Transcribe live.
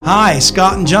Hi,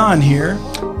 Scott and John here.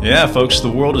 Yeah, folks,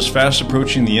 the world is fast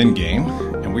approaching the end game,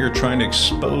 and we are trying to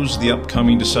expose the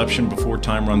upcoming deception before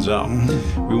time runs out.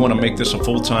 We want to make this a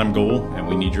full-time goal, and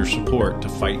we need your support to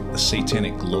fight the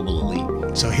satanic global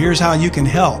elite. So here's how you can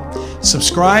help.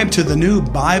 Subscribe to the new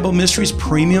Bible Mysteries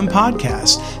Premium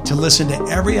Podcast to listen to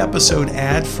every episode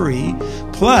ad-free,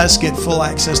 plus get full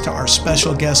access to our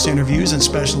special guest interviews and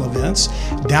special events,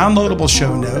 downloadable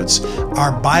show notes,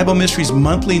 our Bible Mysteries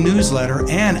monthly newsletter,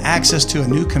 and access to a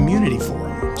new community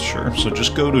forum. Sure, so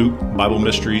just go to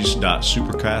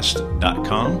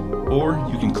BibleMysteries.supercast.com, or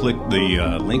you can click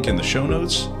the link in the show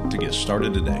notes to get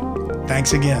started today.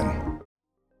 Thanks again.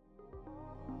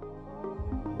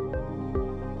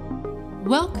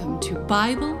 Welcome to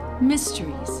Bible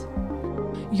Mysteries.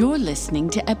 You're listening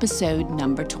to episode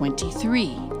number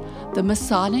 23, The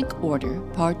Masonic Order,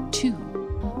 Part 2.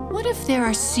 What if there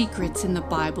are secrets in the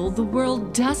Bible the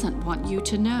world doesn't want you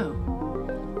to know?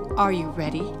 Are you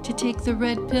ready to take the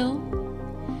red pill?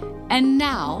 And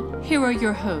now, here are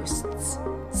your hosts,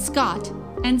 Scott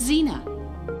and Zena.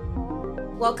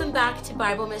 Welcome back to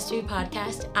Bible Mystery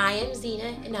Podcast. I am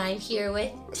Zena, and I'm here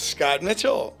with Scott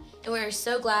Mitchell. And we're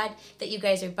so glad that you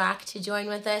guys are back to join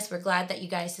with us. We're glad that you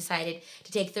guys decided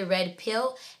to take the red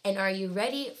pill. And are you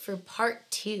ready for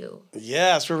part 2?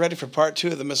 Yes, we're ready for part 2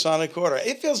 of the Masonic Order.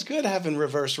 It feels good having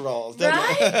reverse roles,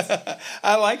 doesn't it?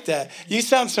 I like that. You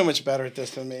sound so much better at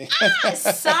this than me.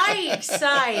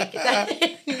 Psych.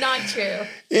 Not true.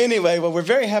 Anyway, well, we're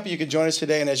very happy you could join us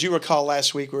today. And as you recall,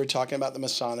 last week we were talking about the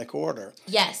Masonic Order.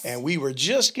 Yes. And we were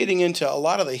just getting into a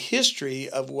lot of the history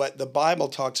of what the Bible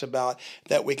talks about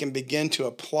that we can begin to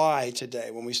apply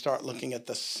today when we start looking at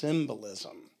the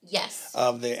symbolism. Yes.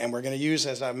 And we're going to use,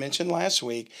 as I mentioned last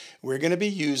week, we're going to be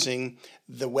using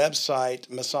the website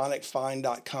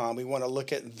MasonicFind.com. We want to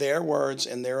look at their words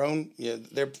and their own,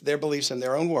 their beliefs in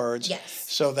their own words, yes,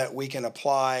 so that we can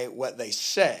apply what they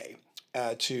say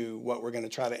to what we're going to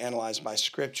try to analyze by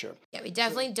Scripture. Yeah, we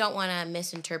definitely don't want to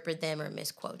misinterpret them or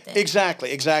misquote them.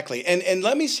 Exactly. And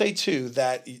let me say, too,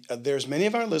 that there's many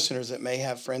of our listeners that may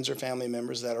have friends or family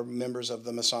members that are members of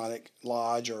the Masonic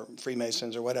Lodge or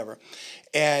Freemasons or whatever.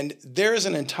 And there is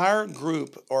an entire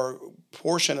group or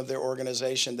portion of their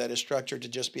organization that is structured to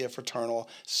just be a fraternal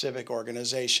civic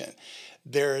organization.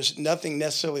 There's nothing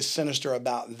necessarily sinister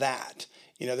about that.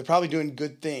 You know, they're probably doing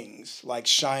good things like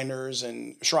Shriners,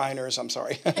 and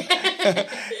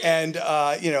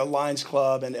Lions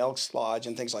Club and Elks Lodge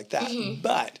and things like that. Mm-hmm.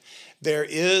 But there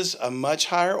is a much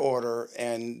higher order,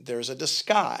 and there's a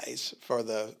disguise for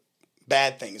the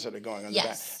bad things that are going on,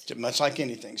 yes, the back, much like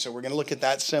anything. So we're going to look at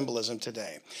that symbolism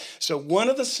today. So one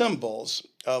of the symbols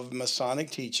of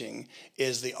Masonic teaching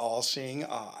is the all-seeing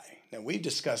eye. Now, we've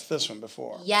discussed this one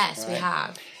before. Yes, right? We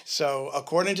have. So,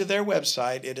 according to their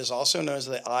website, it is also known as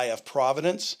the Eye of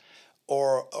Providence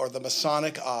or the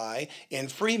Masonic Eye. In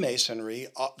Freemasonry,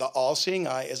 the all-seeing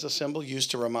eye is a symbol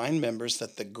used to remind members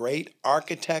that the great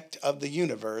architect of the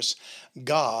universe,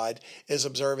 God, is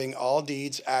observing all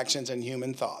deeds, actions, and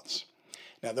human thoughts.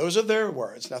 Now, those are their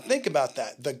words. Now, think about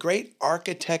that. The great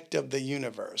architect of the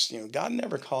universe. God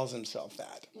never calls himself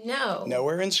that. No.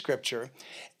 Nowhere in Scripture.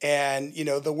 And,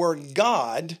 the word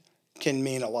God can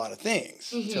mean a lot of things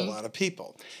to a lot of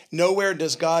people. Nowhere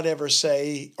does God ever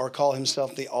say or call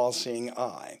himself the all-seeing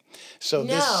eye. So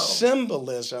this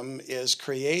symbolism is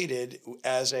created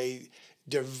as a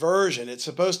diversion. It's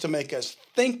supposed to make us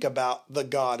think about the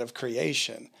God of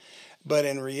creation. But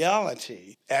in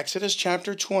reality, Exodus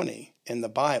chapter 20 in the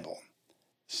Bible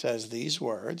says these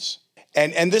words,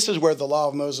 and this is where the law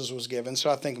of Moses was given,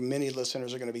 so I think many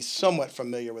listeners are going to be somewhat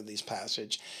familiar with these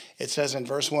passages. It says in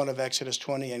verse 1 of Exodus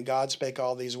 20, "And God spake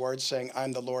all these words, saying, I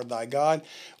am the Lord thy God,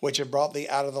 which have brought thee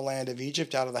out of the land of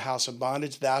Egypt, out of the house of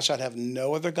bondage. Thou shalt have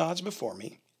no other gods before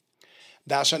me.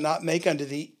 Thou shalt not make unto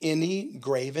thee any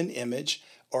graven image,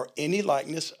 or any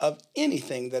likeness of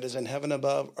anything that is in heaven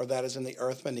above, or that is in the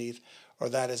earth beneath, or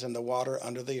that is in the water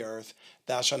under the earth.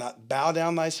 Thou shalt not bow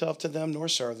down thyself to them, nor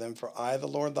serve them, for I, the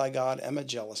Lord thy God, am a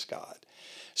jealous God."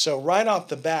 So right off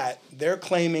the bat, they're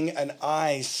claiming an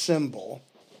eye symbol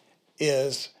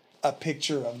is a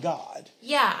picture of God.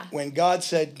 Yeah. When God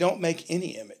said, don't make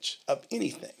any image of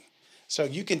anything. So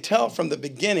you can tell from the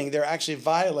beginning they're actually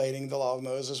violating the law of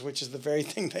Moses, which is the very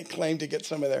thing they claim to get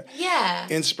some of their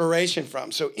inspiration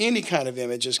from. So any kind of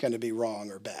image is going to be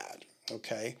wrong or bad,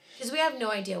 okay? Because we have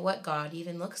no idea what God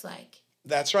even looks like.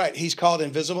 That's right. He's called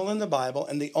invisible in the Bible,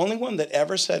 and the only one that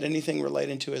ever said anything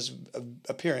relating to his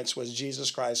appearance was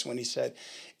Jesus Christ when he said,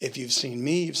 if you've seen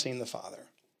me, you've seen the Father.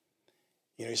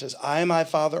 He says, I and my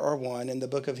Father are one, and the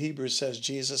book of Hebrews says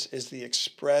Jesus is the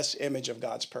express image of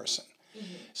God's person.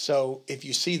 So if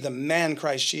you see the man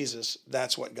Christ Jesus,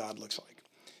 that's what God looks like.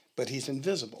 But he's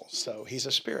invisible, so he's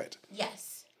a spirit.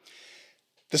 Yes.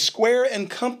 The square and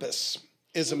compass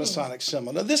is a Masonic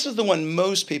symbol. Now, this is the one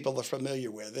most people are familiar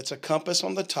with. It's a compass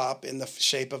on the top in the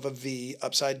shape of a V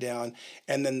upside down,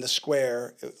 and then the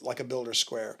square, like a builder's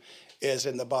square, is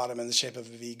in the bottom in the shape of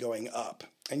a V going up,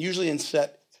 and usually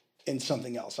set in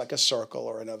something else, like a circle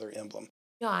or another emblem.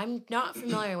 No, I'm not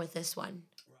familiar with this one.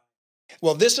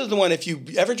 Well, this is the one, if you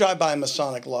ever drive by a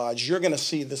Masonic lodge, you're going to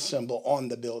see this symbol on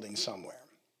the building somewhere.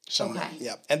 Okay.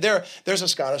 Yeah. And there's a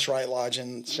Scottish Rite Lodge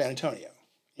in San Antonio.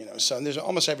 So there's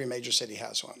almost every major city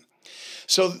has one.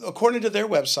 So according to their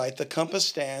website, the compass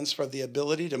stands for the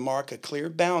ability to mark a clear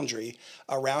boundary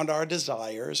around our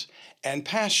desires and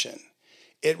passion.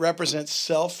 It represents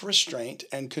self-restraint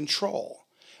and control,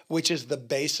 which is the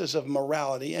basis of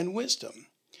morality and wisdom.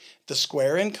 The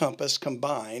square and compass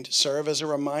combined serve as a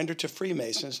reminder to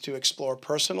Freemasons to explore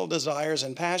personal desires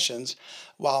and passions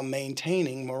while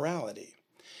maintaining morality.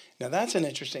 Now, that's an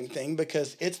interesting thing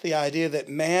because it's the idea that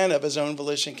man of his own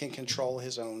volition can control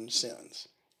his own sins.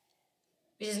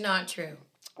 Which is not true.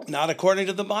 Not according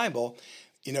to the Bible.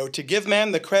 To give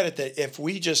man the credit that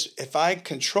if I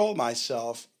control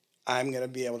myself, I'm going to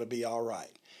be able to be all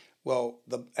right. Well,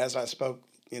 as I spoke,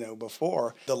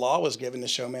 before, the law was given to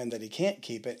show man that he can't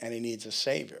keep it and he needs a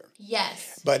savior.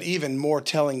 Yes. But even more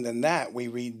telling than that, we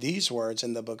read these words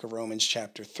in the book of Romans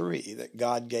chapter 3 that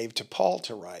God gave to Paul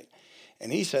to write.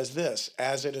 And he says this,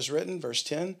 as it is written, verse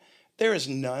 10, there is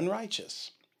none righteous,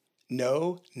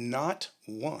 no, not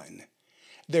one.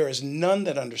 There is none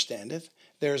that understandeth,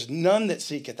 there is none that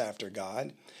seeketh after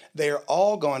God. They are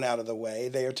all gone out of the way,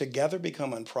 they are together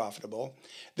become unprofitable.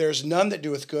 There is none that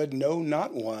doeth good, no,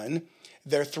 not one.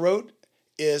 Their throat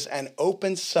is an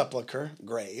open sepulchre,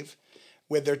 grave.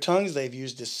 With their tongues they've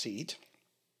used deceit.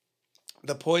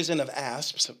 The poison of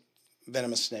asps,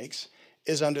 venomous snakes,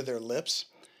 is under their lips,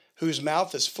 whose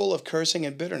mouth is full of cursing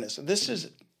and bitterness. This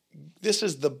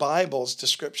is the Bible's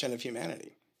description of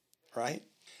humanity, right?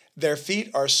 Their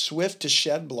feet are swift to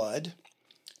shed blood.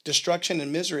 Destruction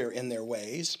and misery are in their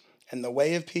ways, and the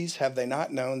way of peace have they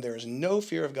not known. There is no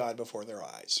fear of God before their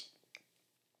eyes.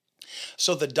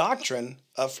 So the doctrine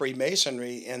of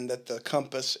Freemasonry, in that the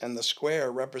compass and the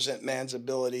square represent man's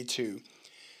ability to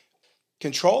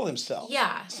control himself,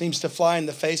 seems to fly in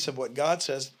the face of what God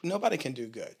says nobody can do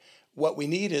good. What we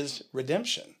need is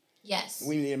redemption. Yes.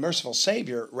 We need a merciful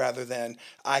Savior rather than,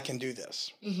 I can do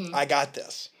this. Mm-hmm. I got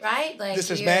this. Right? This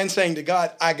is man saying to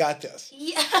God, I got this.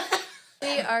 Yeah.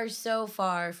 We are so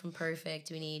far from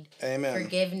perfect. We need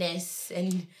forgiveness.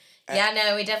 And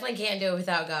we definitely can't do it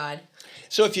without God.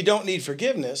 So if you don't need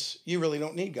forgiveness, you really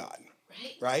don't need God.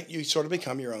 Right? Right? You sort of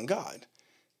become your own God.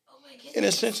 Oh my goodness. And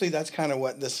essentially that's kind of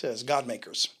what this is, God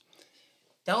makers.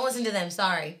 Don't listen to them,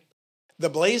 sorry. The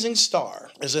blazing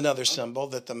star is another symbol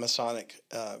that the Masonic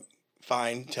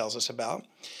Find tells us about.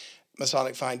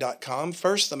 MasonicFind.com.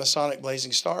 First, the Masonic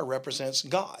blazing star represents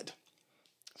God.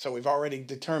 So we've already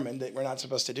determined that we're not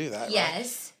supposed to do that,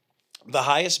 yes. Right? The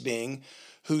highest being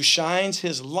who shines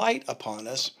his light upon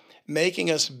us, making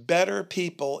us better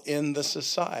people in the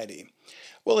society.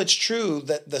 Well, it's true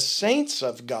that the saints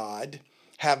of God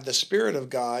have the Spirit of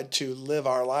God to live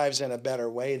our lives in a better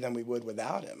way than we would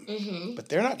without him. Mm-hmm. But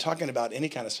they're not talking about any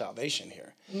kind of salvation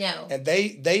here. No. And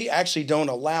they actually don't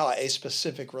allow a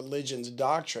specific religion's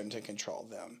doctrine to control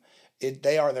them.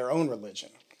 They are their own religion.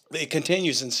 It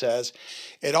continues and says,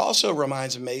 it also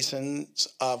reminds Masons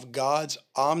of God's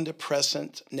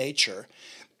omnipresent nature,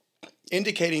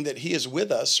 indicating that he is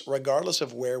with us regardless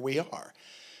of where we are.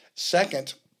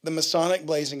 Second, the Masonic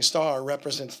blazing star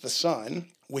represents the sun,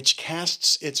 which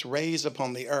casts its rays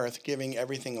upon the earth, giving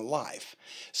everything life.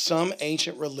 Some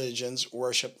ancient religions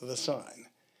worship the sun.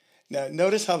 Now,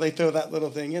 notice how they throw that little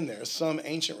thing in there. Some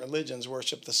ancient religions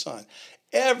worship the sun.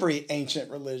 Every ancient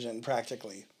religion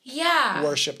practically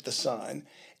worshiped the sun.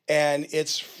 And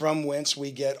it's from whence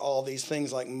we get all these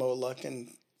things like Moloch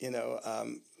and,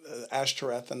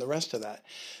 Ashtoreth and the rest of that.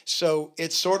 So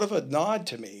it's sort of a nod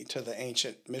to me to the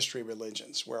ancient mystery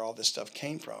religions where all this stuff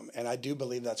came from. And I do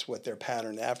believe that's what they're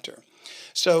patterned after.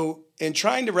 So in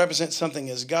trying to represent something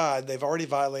as God, they've already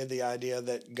violated the idea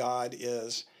that God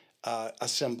is a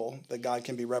symbol, that God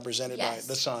can be represented by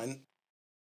the sun.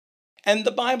 And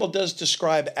the Bible does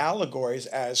describe allegories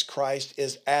as Christ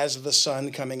is as the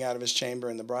sun coming out of his chamber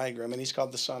in the bridegroom, and he's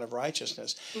called the Son of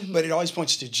Righteousness. Mm-hmm. But it always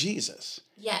points to Jesus.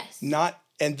 Yes.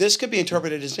 And this could be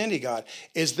interpreted as any God.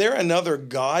 Is there another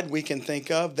God we can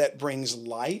think of that brings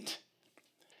light?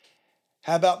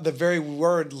 How about the very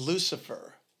word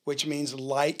Lucifer, which means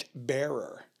light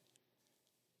bearer?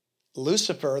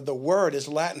 Lucifer, the word is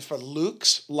Latin for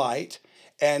lux, light,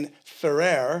 and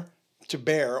ferere, to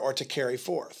bear or to carry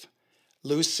forth.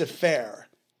 Lucifer,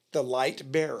 the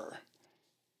light bearer,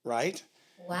 right?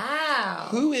 Wow.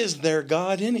 Who is their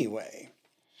God anyway?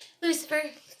 Lucifer.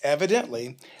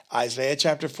 Evidently, Isaiah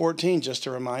chapter 14, just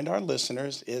to remind our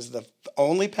listeners, is the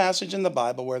only passage in the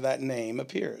Bible where that name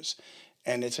appears.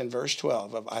 And it's in verse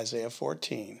 12 of Isaiah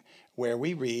 14, where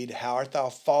we read, "How art thou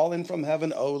fallen from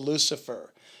heaven, O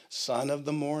Lucifer, son of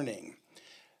the morning?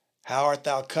 How art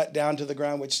thou cut down to the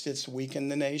ground, which didst weaken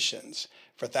the nations?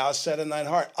 For thou hast said in thine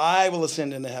heart, I will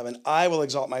ascend into heaven. I will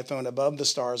exalt my throne above the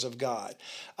stars of God.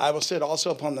 I will sit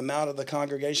also upon the mount of the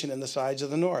congregation in the sides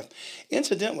of the north."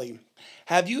 Incidentally,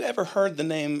 have you ever heard the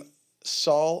name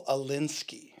Saul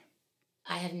Alinsky?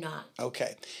 I have not.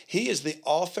 Okay. He is the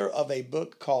author of a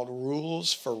book called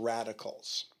Rules for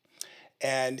Radicals.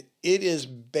 And it is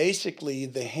basically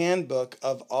the handbook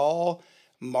of all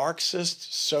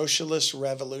Marxist socialist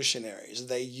revolutionaries.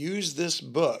 They use this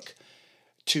book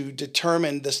to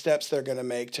determine the steps they're going to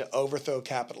make to overthrow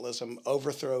capitalism,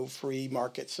 overthrow free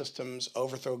market systems,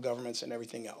 overthrow governments, and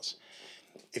everything else.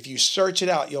 If you search it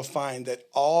out, you'll find that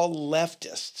all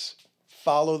leftists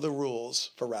follow the rules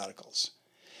for radicals.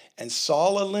 And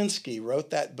Saul Alinsky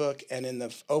wrote that book, and in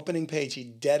the opening page, he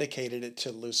dedicated it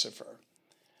to Lucifer,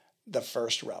 the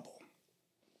first rebel.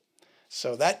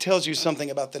 So that tells you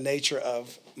something about the nature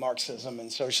of Marxism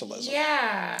and socialism.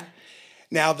 Yeah.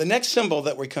 Now, the next symbol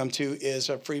that we come to is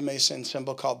a Freemason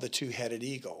symbol called the two-headed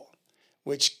eagle,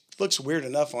 which looks weird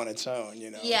enough on its own, you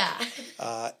know. Yeah.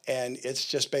 And it's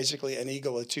just basically an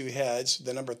eagle with two heads,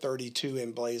 the number 32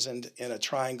 emblazoned in a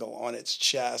triangle on its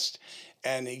chest,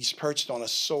 and he's perched on a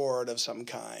sword of some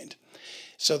kind.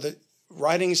 So the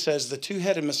writing says the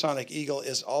two-headed Masonic eagle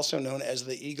is also known as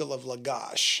the Eagle of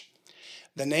Lagash.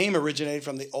 The name originated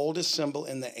from the oldest symbol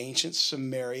in the ancient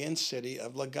Sumerian city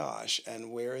of Lagash.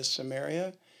 And where is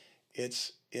Samaria?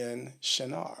 It's in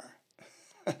Shinar,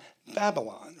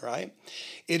 Babylon, right?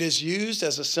 It is used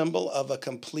as a symbol of a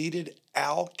completed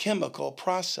alchemical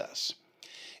process.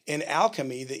 In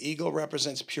alchemy, the eagle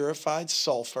represents purified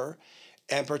sulfur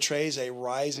and portrays a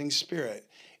rising spirit.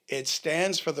 It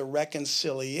stands for the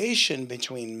reconciliation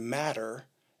between matter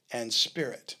and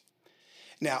spirit.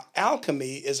 Now,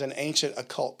 alchemy is an ancient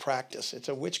occult practice. It's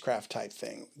a witchcraft type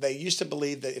thing. They used to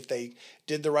believe that if they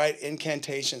did the right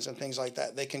incantations and things like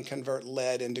that, they can convert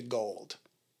lead into gold.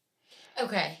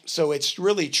 Okay. So it's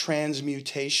really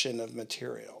transmutation of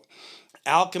material.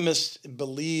 Alchemists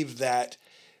believe that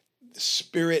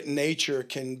spirit nature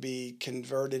can be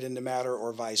converted into matter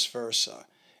or vice versa,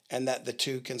 and that the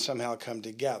two can somehow come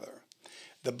together.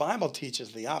 The Bible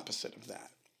teaches the opposite of that.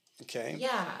 Okay?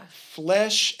 Yeah.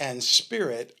 Flesh and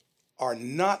spirit are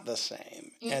not the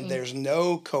same, and there's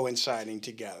no coinciding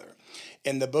together.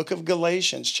 In the book of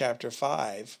Galatians, chapter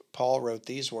 5, Paul wrote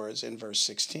these words in verse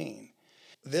 16.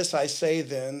 "This I say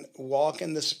then, walk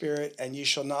in the spirit, and ye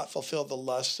shall not fulfill the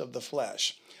lusts of the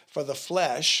flesh. For the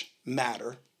flesh,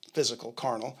 matter, physical,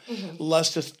 carnal,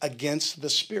 lusteth against the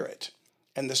spirit,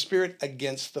 and the spirit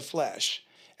against the flesh.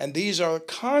 And these are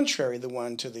contrary the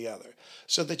one to the other,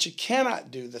 so that you cannot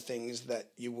do the things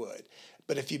that you would.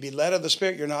 But if you be led of the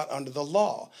Spirit, you're not under the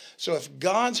law." So if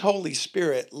God's Holy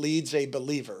Spirit leads a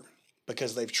believer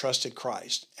because they've trusted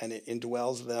Christ and it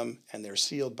indwells them and they're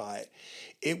sealed by it,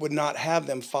 it would not have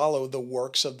them follow the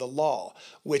works of the law,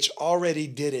 which already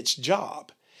did its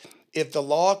job. If the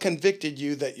law convicted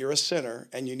you that you're a sinner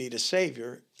and you need a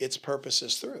Savior, its purpose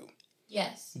is through.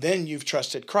 Yes. Then you've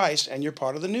trusted Christ and you're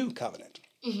part of the new covenant.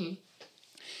 Mm-hmm.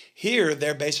 Here,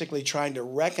 they're basically trying to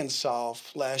reconcile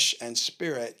flesh and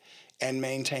spirit and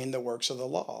maintain the works of the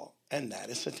law, and that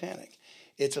is satanic.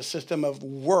 It's a system of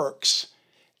works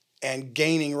and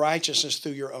gaining righteousness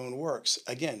through your own works.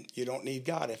 Again, you don't need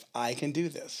God. If I can do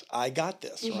this, I got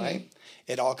this, right?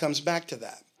 It all comes back to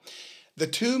that. The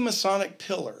two Masonic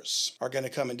pillars are going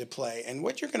to come into play, and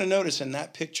what you're going to notice in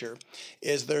that picture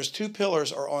is there's two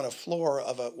pillars are on a floor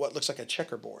of what looks like a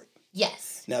checkerboard.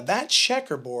 Yes. Now, that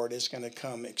checkerboard is going to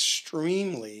come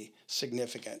extremely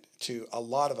significant to a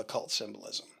lot of occult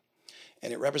symbolism,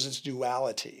 and it represents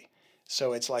duality.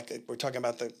 So it's like we're talking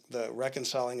about the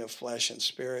reconciling of flesh and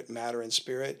spirit, matter and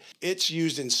spirit. It's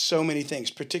used in so many things,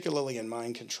 particularly in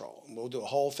mind control. We'll do a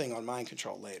whole thing on mind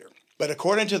control later. But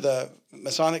according to the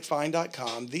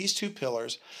MasonicFind.com, these two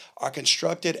pillars are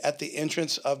constructed at the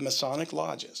entrance of Masonic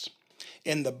lodges.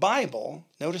 In the Bible,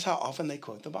 notice how often they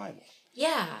quote the Bible.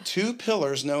 Yeah. Two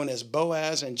pillars known as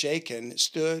Boaz and Jachin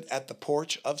stood at the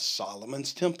porch of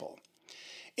Solomon's temple.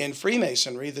 In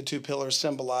Freemasonry, the two pillars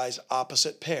symbolize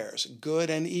opposite pairs, good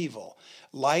and evil,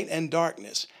 light and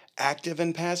darkness, active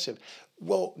and passive.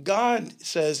 Well, God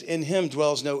says in him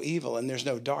dwells no evil and there's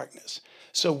no darkness.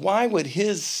 So why would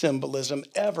his symbolism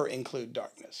ever include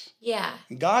darkness? Yeah.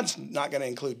 God's not going to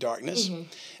include darkness.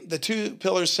 The two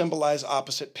pillars symbolize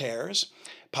opposite pairs,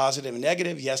 positive and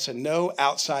negative, yes and no,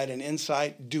 outside and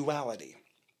inside, duality.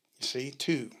 You see,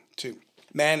 two.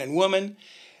 Man and woman.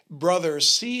 Brother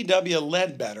C.W.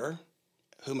 Ledbetter,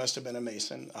 who must have been a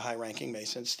Mason, a high-ranking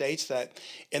Mason, states that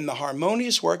in the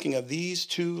harmonious working of these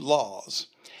two laws,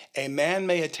 a man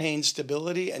may attain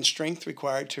stability and strength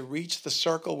required to reach the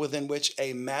circle within which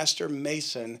a master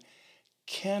mason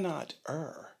cannot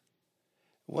err.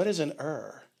 What is an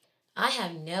err? I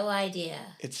have no idea.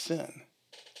 It's sin.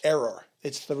 Error.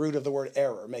 It's the root of the word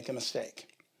error, make a mistake.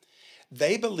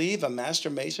 They believe a master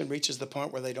mason reaches the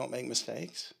point where they don't make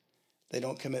mistakes. They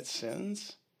don't commit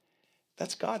sins.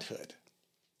 That's godhood.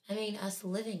 I mean, us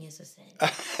living is a sin.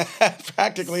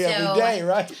 Practically every day,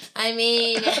 right? I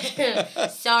mean,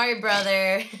 sorry,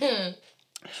 brother.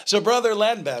 So Brother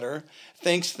Ledbetter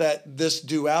thinks that this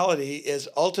duality is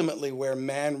ultimately where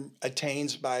man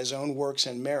attains by his own works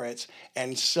and merits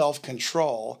and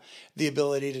self-control the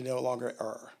ability to no longer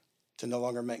err, to no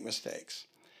longer make mistakes.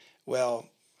 Well,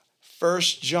 1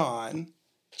 John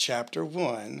chapter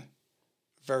 1,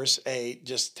 verse 8,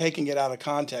 just taking it out of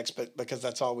context, but because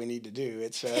that's all we need to do,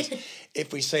 it says,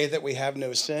 if we say that we have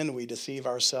no sin, we deceive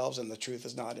ourselves and the truth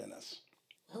is not in us.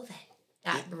 Well then,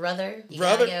 that brother, you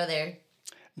gotta go there.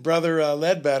 Brother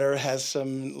Ledbetter has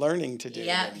some learning to do.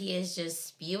 Yep, he is just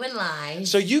spewing lies.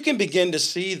 So you can begin to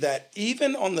see that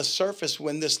even on the surface,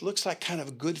 when this looks like kind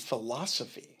of good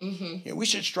philosophy, we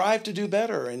should strive to do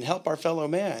better and help our fellow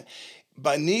man.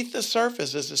 Beneath the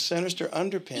surface is a sinister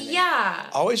underpinning. Yeah.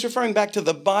 Always referring back to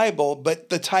the Bible, but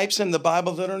the types in the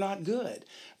Bible that are not good.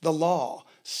 The law,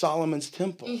 Solomon's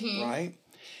temple, right?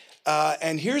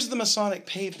 And here's the Masonic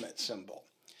pavement symbol.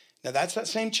 Now that's that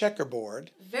same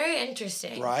checkerboard. Very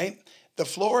interesting. Right? The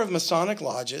floor of Masonic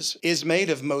lodges is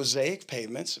made of mosaic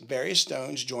pavements, various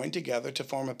stones joined together to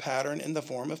form a pattern in the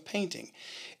form of painting.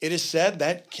 It is said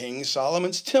that King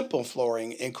Solomon's temple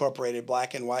flooring incorporated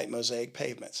black and white mosaic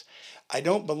pavements. I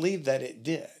don't believe that it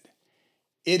did.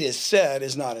 It is said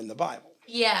is not in the Bible.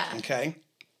 Yeah. Okay?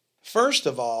 First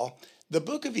of all, the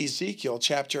book of Ezekiel,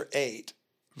 chapter 8,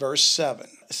 verse 7,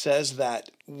 says that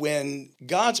when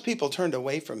God's people turned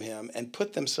away from him and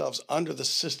put themselves under the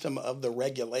system of the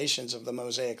regulations of the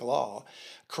Mosaic law,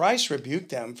 Christ rebuked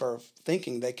them for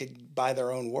thinking they could, by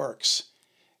their own works,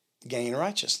 gain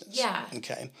righteousness. Yeah.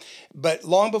 Okay. But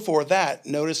long before that,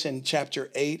 notice in chapter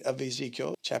 8 of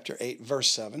Ezekiel, chapter 8, verse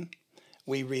 7,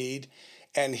 we read,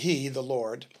 and he, the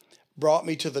Lord, brought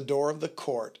me to the door of the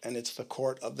court, and it's the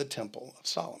court of the temple of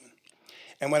Solomon.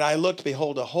 And when I looked,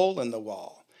 behold, a hole in the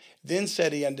wall. Then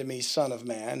said he unto me, Son of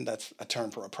man, that's a term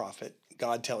for a prophet,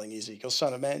 God telling Ezekiel,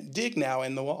 Son of man, dig now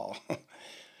in the wall.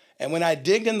 And when I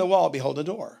digged in the wall, behold, a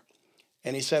door.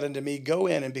 And he said unto me, Go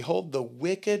in and behold the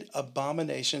wicked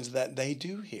abominations that they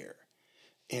do here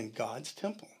in God's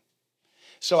temple.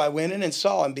 So I went in and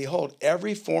saw, and behold,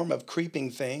 every form of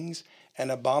creeping things and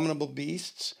abominable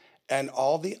beasts and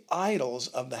all the idols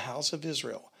of the house of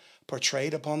Israel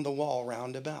portrayed upon the wall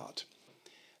round about.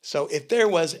 So if there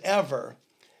was ever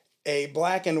a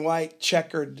black and white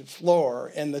checkered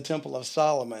floor in the Temple of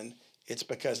Solomon, it's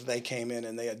because they came in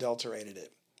and they adulterated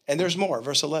it. And there's more,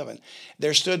 verse 11.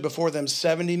 There stood before them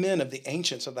 70 men of the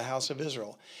ancients of the house of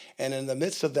Israel. And in the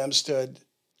midst of them stood,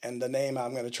 and the name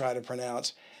I'm going to try to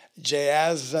pronounce,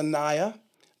 Jaazaniah,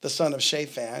 the son of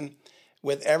Shaphan,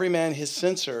 with every man his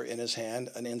censer in his hand,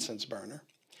 an incense burner.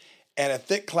 And a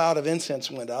thick cloud of incense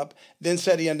went up. Then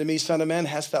said he unto me, Son of man,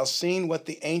 hast thou seen what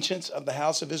the ancients of the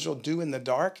house of Israel do in the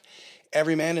dark,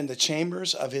 every man in the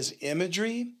chambers of his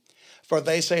imagery? For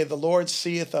they say, the Lord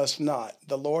seeth us not.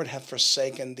 The Lord hath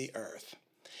forsaken the earth.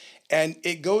 And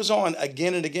it goes on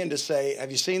again and again to say,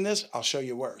 have you seen this? I'll show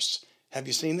you worse. Have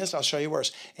you seen this? I'll show you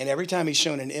worse. And every time he's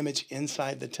shown an image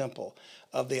inside the temple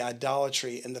of the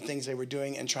idolatry and the things they were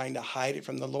doing and trying to hide it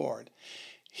from the Lord.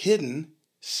 Hidden,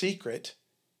 secret,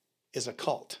 is a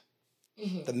cult,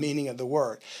 the meaning of the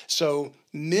word. So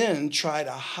men try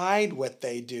to hide what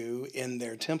they do in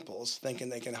their temples, thinking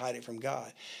they can hide it from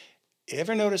God. You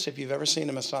ever notice if you've ever seen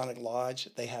a Masonic lodge,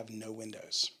 they have no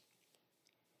windows?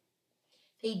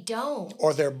 They don't.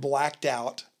 Or they're blacked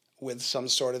out with some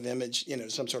sort of image,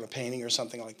 some sort of painting or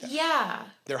something like that. Yeah.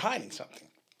 They're hiding something.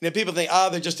 Now, people think,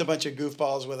 they're just a bunch of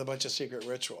goofballs with a bunch of secret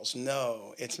rituals.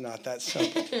 No, it's not that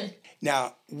simple.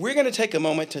 Now, we're going to take a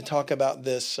moment to talk about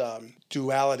this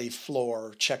duality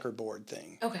floor checkerboard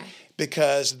thing. Okay.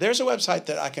 Because there's a website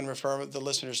that I can refer the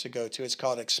listeners to go to. It's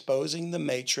called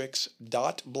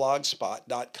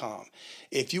exposingthematrix.blogspot.com.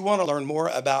 If you want to learn more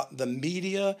about the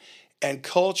media and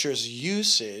culture's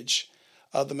usage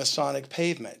of the Masonic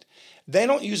pavement, they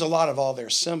don't use a lot of all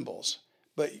their symbols,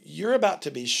 but you're about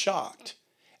to be shocked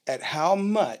at how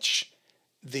much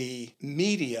the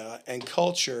media and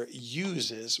culture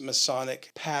uses Masonic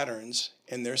patterns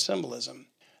in their symbolism.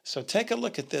 So take a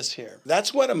look at this here.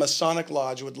 That's what a Masonic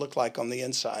lodge would look like on the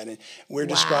inside. And we're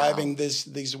describing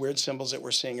these weird symbols that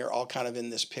we're seeing are all kind of in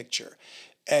this picture.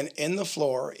 And in the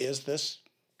floor is this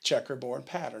checkerboard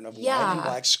pattern of white and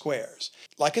black squares,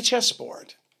 like a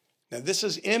chessboard. Now, this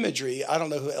is imagery. I don't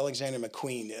know who Alexander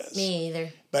McQueen is. Me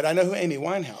either. But I know who Amy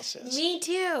Winehouse is. Me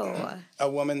too. A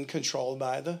woman controlled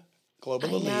by the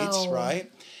global elites, right?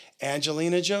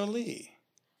 Angelina Jolie,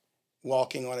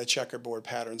 walking on a checkerboard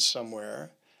pattern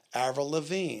somewhere. Avril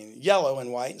Lavigne, yellow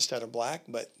and white instead of black,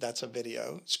 but that's a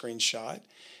video screenshot.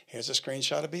 Here's a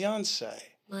screenshot of Beyonce.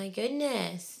 My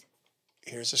goodness.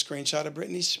 Here's a screenshot of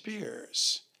Britney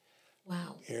Spears.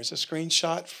 Wow. Here's a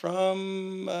screenshot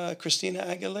from Christina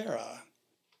Aguilera.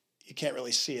 You can't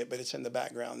really see it, but it's in the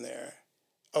background there.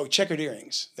 Oh, checkered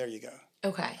earrings. There you go.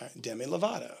 Okay. Demi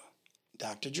Lovato.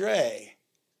 Dr. Dre.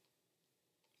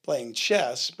 Playing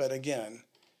chess, but again,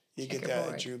 you get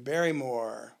that. Drew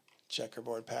Barrymore,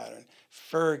 checkerboard pattern.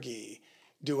 Fergie,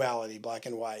 duality, black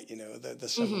and white. The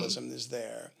symbolism is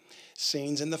there.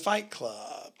 Scenes in the Fight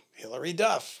Club. Hillary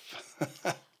Duff.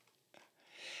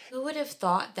 Who would have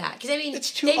thought that? Because,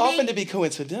 it's too often to be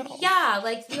coincidental. Yeah,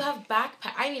 like you have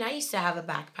backpack. I used to have a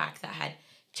backpack that had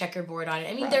checkerboard on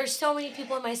it. There's so many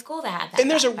people in my school that had that.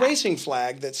 And there's a racing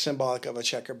flag that's symbolic of a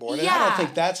checkerboard. And I don't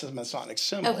think that's a Masonic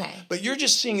symbol. Okay. But you're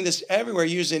just seeing this everywhere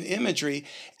using imagery.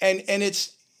 And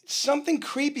it's something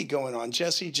creepy going on.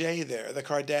 Jessie J there, the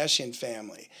Kardashian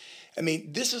family.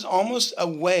 This is almost a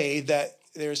way that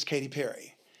there's Katy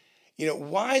Perry.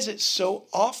 Why is it so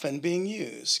often being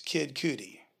used? Kid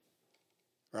Cudi.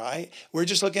 Right? We're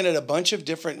just looking at a bunch of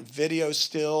different video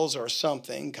stills or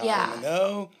something. Kylie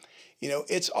Minogue.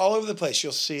 It's all over the place.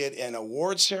 You'll see it in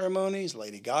award ceremonies.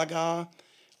 Lady Gaga,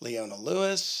 Leona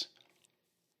Lewis,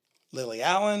 Lily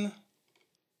Allen.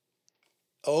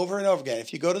 Over and over again.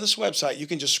 If you go to this website, you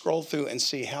can just scroll through and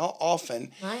see how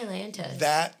often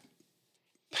that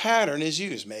pattern is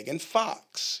used. Megan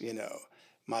Fox,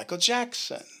 Michael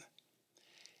Jackson.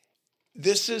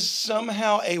 This is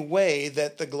somehow a way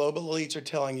that the global elites are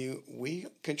telling you we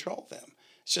control them.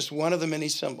 It's just one of the many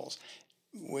symbols.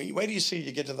 Wait till you see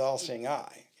you get to the all-seeing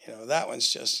eye. That one's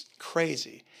just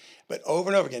crazy. But over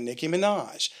and over again, Nicki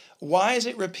Minaj. Why is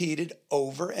it repeated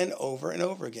over and over and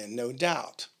over again? No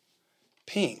doubt.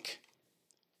 Pink.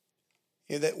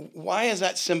 Why is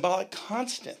that symbolic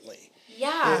constantly?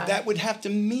 Yeah. That would have to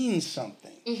mean something.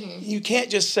 Mm-hmm. You can't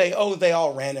just say, they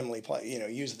all randomly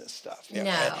use this stuff.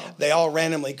 No. They all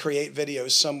randomly create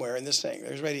videos somewhere in this thing.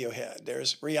 There's Radiohead.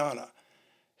 There's Rihanna.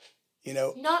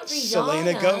 Not Rihanna.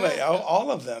 Selena Gomez.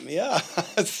 All of them, yeah.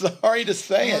 Sorry to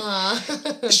say it.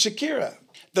 Shakira.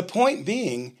 The point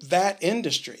being, that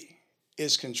industry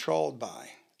is controlled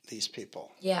by these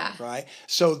people. Yeah. Right?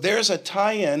 So there's a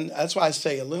tie-in. That's why I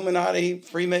say Illuminati,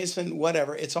 Freemason,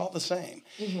 whatever. It's all the same.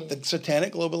 Mm-hmm. The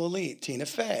Satanic Global Elite, Tina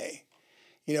Fey.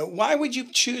 Why would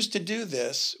you choose to do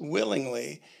this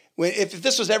willingly? If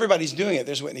this was everybody's doing it,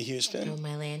 there's Whitney Houston. Oh,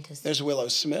 my Lantis. There's Willow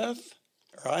Smith,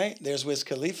 right? There's Wiz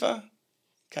Khalifa,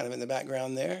 kind of in the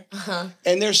background there. Uh-huh.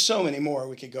 And there's so many more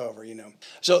we could go over,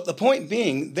 So the point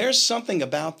being, there's something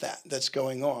about that's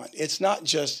going on. It's not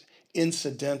just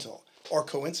incidental or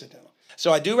coincidental.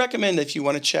 So I do recommend if you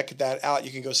want to check that out,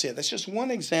 you can go see it. That's just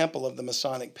one example of the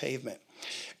Masonic pavement.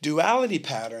 Duality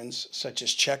patterns, such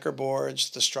as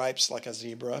checkerboards, the stripes like a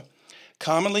zebra,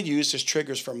 commonly used as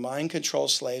triggers for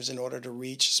mind-controlled slaves in order to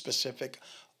reach specific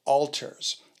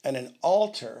altars. And an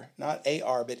altar, not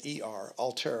A-R, but E-R,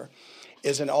 altar,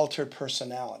 is an altered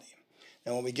personality.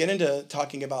 And when we get into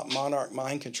talking about monarch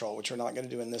mind control, which we're not going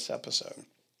to do in this episode,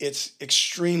 it's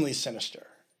extremely sinister.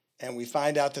 And we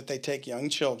find out that they take young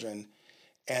children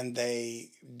and they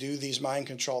do these mind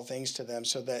control things to them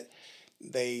so that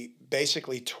they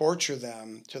basically torture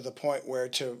them to the point where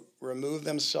to remove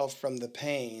themselves from the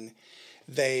pain,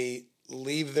 they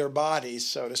leave their bodies,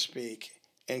 so to speak,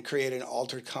 and create an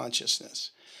altered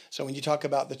consciousness. So when you talk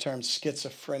about the term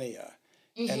schizophrenia,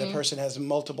 and the person has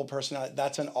multiple personalities,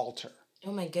 that's an alter.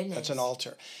 Oh, my goodness. That's an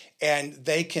alter. And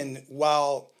they can,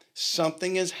 while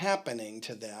something is happening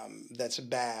to them that's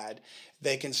bad,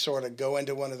 they can sort of go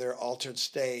into one of their altered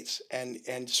states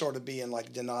and sort of be in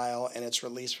like denial, and it's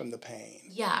released from the pain.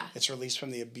 Yeah. It's released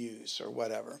from the abuse or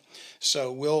whatever.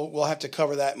 So we'll have to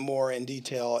cover that more in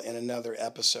detail in another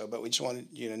episode, but we just wanted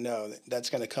you to know that that's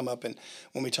going to come up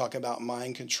when we talk about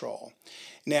mind control.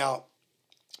 Now,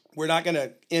 we're not going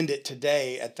to end it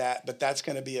today at that, but that's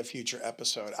going to be a future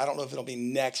episode. I don't know if it'll be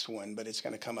next one, but it's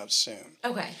going to come up soon.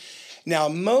 Okay. Now,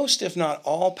 most, if not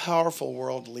all, powerful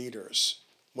world leaders,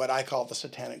 what I call the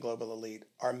satanic global elite,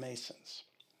 are Masons.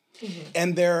 Mm-hmm.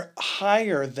 And they're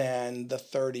higher than the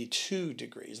 32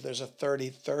 degrees. There's a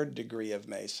 33rd degree of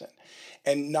Mason.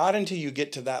 And not until you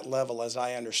get to that level, as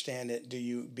I understand it, do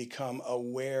you become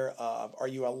aware of, are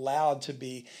you allowed to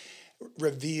be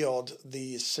revealed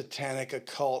the satanic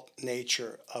occult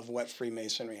nature of what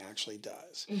Freemasonry actually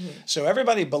does. Mm-hmm. So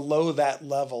everybody below that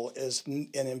level is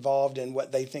involved in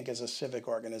what they think is a civic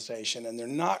organization, and they're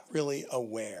not really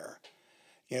aware.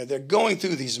 You know, they're going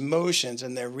through these motions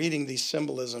and they're reading these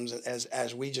symbolisms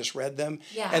as we just read them,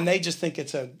 and they just think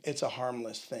it's a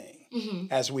harmless thing. Mm-hmm.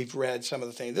 As we've read some of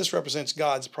the things, this represents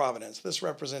God's providence. This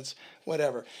represents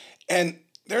whatever, and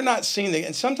they're not seeing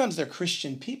and sometimes they're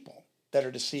Christian people that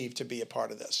are deceived to be a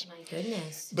part of this. My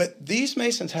goodness. But these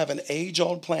Masons have an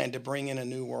age-old plan to bring in a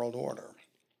new world order.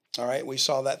 All right, we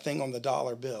saw that thing on the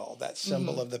dollar bill, that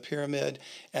symbol of the pyramid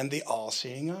and the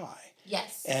all-seeing eye.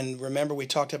 Yes. And remember, we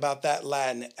talked about that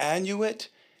Latin. Annuit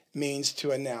means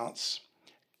to announce.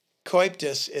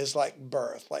 Coeptus is like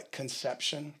birth, like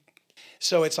conception.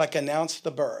 So it's like announce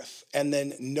the birth. And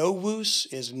then novus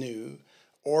is new,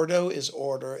 ordo is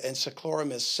order, and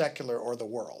seclorum is secular or the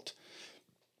world.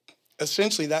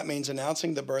 Essentially, that means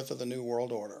announcing the birth of the new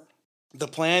world order. The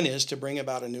plan is to bring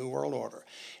about a new world order.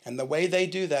 And the way they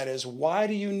do that is, why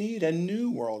do you need a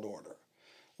new world order?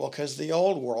 Well, because the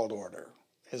old world order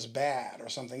is bad or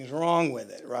something's wrong with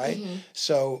it, right? Mm-hmm.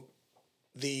 So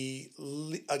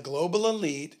a global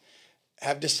elite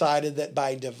have decided that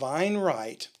by divine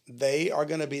right, they are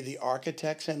going to be the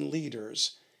architects and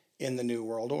leaders in the new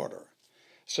world order.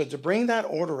 So to bring that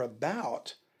order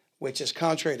about, which is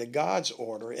contrary to God's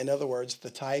order. In other words, the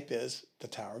type is the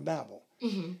Tower of Babel,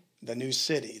 the new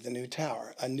city, the new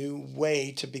tower, a new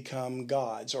way to become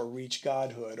gods or reach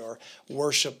godhood or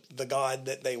worship the God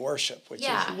that they worship, which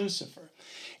is Lucifer.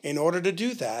 In order to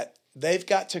do that, they've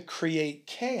got to create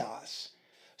chaos.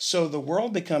 So the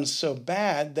world becomes so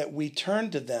bad that we turn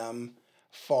to them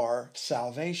for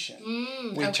salvation.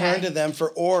 We turn to them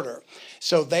for order.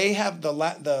 So they have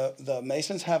the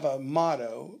Masons have a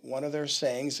motto. One of their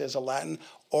sayings is a Latin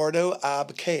ordo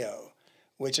ab chao,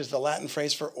 which is the Latin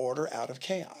phrase for order out of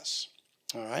chaos.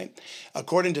 All right.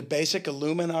 According to basic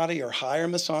Illuminati or higher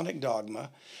Masonic dogma,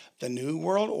 the New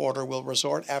World Order will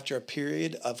resort after a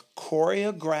period of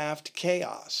choreographed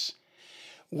chaos,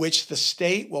 which the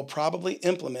state will probably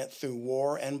implement through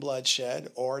war and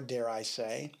bloodshed, or dare I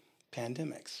say,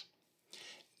 pandemics.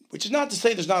 Which is not to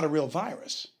say there's not a real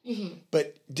virus,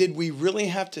 but did we really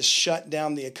have to shut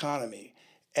down the economy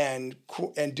and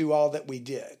do all that we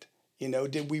did? You know,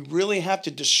 did we really have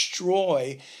to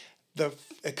destroy the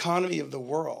economy of the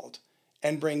world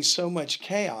and bring so much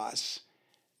chaos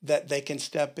that they can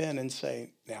step in and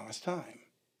say, now it's time,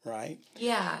 right?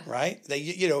 Yeah. Right?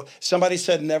 Somebody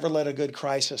said, never let a good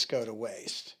crisis go to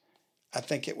waste. I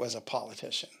think it was a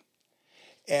politician.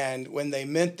 And when they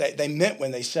meant that, they meant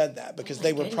when they said that, because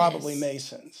they were probably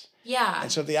Masons. Yeah.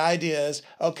 And so the idea is,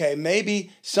 okay,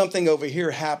 maybe something over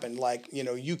here happened, like,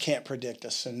 you can't predict a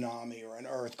tsunami or an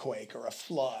earthquake or a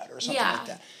flood or something like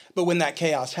that. But when that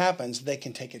chaos happens, they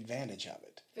can take advantage of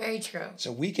it. Very true.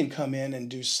 So we can come in and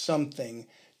do something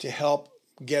to help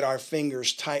get our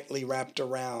fingers tightly wrapped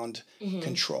around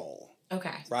control.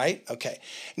 Okay. Right? Okay.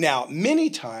 Now, many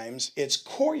times it's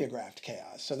choreographed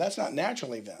chaos. So that's not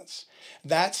natural events.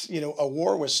 That's, a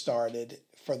war was started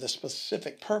for the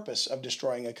specific purpose of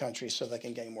destroying a country so they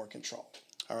can gain more control.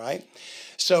 All right?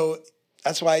 So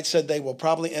that's why it said they will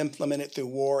probably implement it through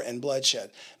war and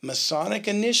bloodshed. Masonic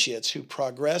initiates who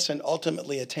progress and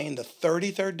ultimately attain the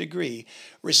 33rd degree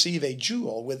receive a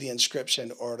jewel with the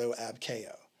inscription Ordo ab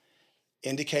chao,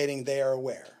 indicating they are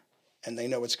aware and they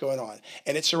know what's going on.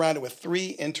 And it's surrounded with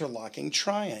 3 interlocking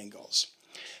triangles.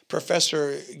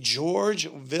 Professor George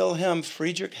Wilhelm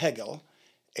Friedrich Hegel,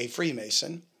 a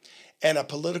Freemason, and a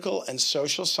political and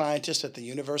social scientist at the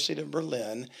University of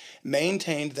Berlin,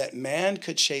 maintained that man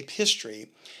could shape history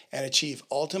and achieve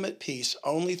ultimate peace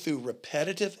only through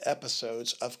repetitive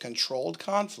episodes of controlled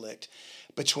conflict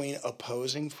between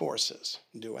opposing forces,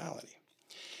 duality.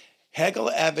 Hegel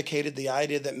advocated the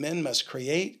idea that men must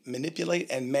create, manipulate,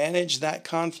 and manage that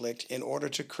conflict in order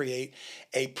to create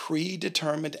a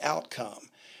predetermined outcome,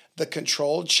 the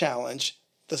controlled challenge,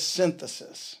 the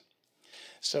synthesis.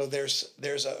 So there's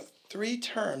three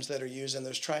terms that are used, and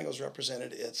there's triangles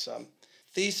represented. It's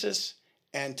thesis,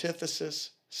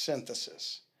 antithesis,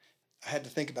 synthesis. I had to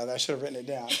think about that. I should have written it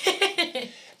down.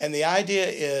 And the idea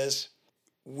is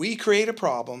we create a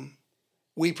problem,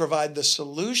 we provide the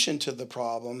solution to the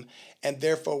problem, and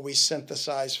therefore we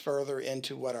synthesize further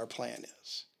into what our plan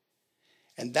is.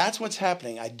 And that's what's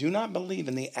happening. I do not believe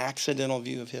in the accidental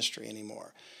view of history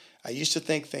anymore. I used to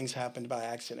think things happened by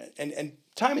accident. And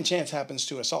time and chance happens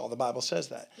to us all. The Bible says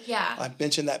that. Yeah. I've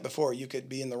mentioned that before. You could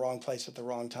be in the wrong place at the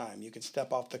wrong time. You could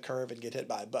step off the curve and get hit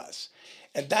by a bus.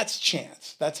 And that's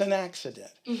chance. That's an accident.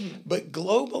 Mm-hmm. But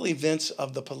global events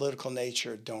of the political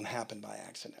nature don't happen by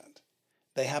accident.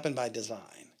 They happen by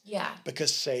design. Yeah.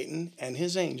 Because Satan and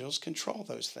his angels control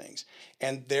those things.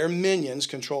 And their minions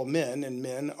control men, and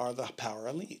men are the power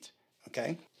elite.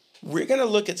 Okay? We're going to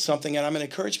look at something, and I'm going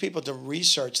to encourage people to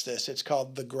research this. It's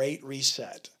called the Great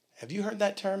Reset. Have you heard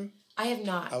that term? I have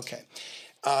not. Okay.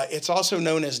 It's also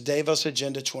known as Davos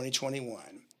Agenda 2021.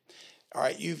 All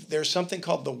right, there's something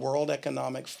called the World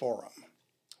Economic Forum,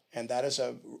 and that is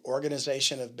an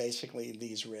organization of basically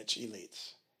these rich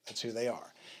elites. That's who they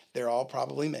are. They're all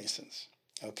probably Masons.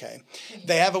 Okay.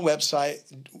 They have a website,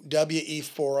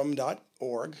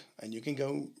 weforum.org, and you can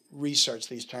go research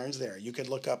these terms there. You could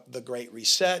look up the Great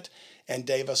Reset and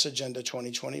Davos Agenda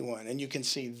 2021, and you can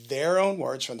see their own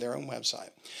words from their own website.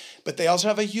 But they also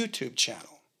have a YouTube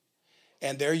channel,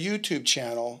 and their YouTube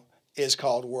channel is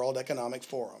called World Economic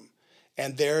Forum.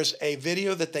 And there's a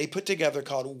video that they put together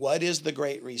called What is the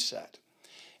Great Reset?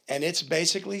 And it's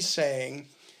basically saying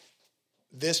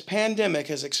this pandemic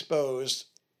has exposed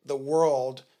the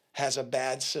world has a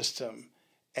bad system,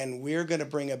 and we're going to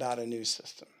bring about a new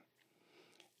system.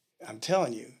 I'm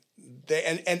telling you.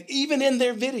 And even in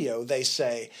their video, they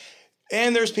say,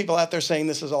 and there's people out there saying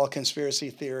this is all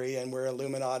conspiracy theory, and we're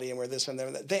Illuminati, and we're this and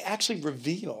that. They actually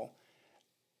reveal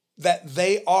that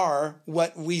they are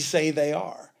what we say they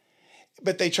are.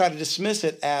 But they try to dismiss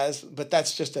it as, but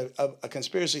that's just a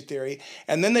conspiracy theory.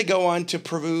 And then they go on to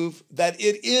prove that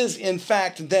it is, in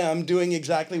fact, them doing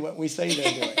exactly what we say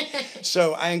they're doing.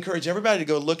 So I encourage everybody to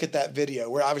go look at that video.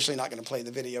 We're obviously not going to play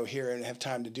the video here and have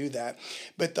time to do that.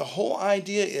 But the whole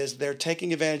idea is they're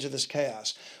taking advantage of this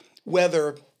chaos.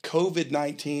 Whether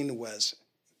COVID-19 was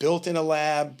built in a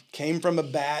lab, came from a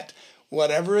bat,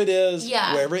 whatever it is,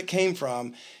 wherever it came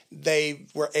from, they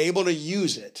were able to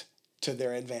use it to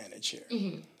their advantage here.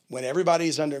 Mm-hmm. When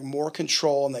everybody's under more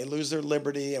control and they lose their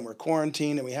liberty and we're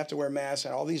quarantined and we have to wear masks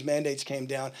and all these mandates came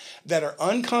down that are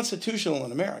unconstitutional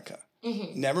in America.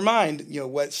 Mm-hmm. Never mind,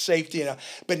 what safety.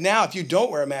 But now if you don't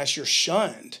wear a mask, you're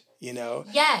shunned,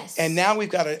 Yes. And now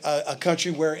we've got a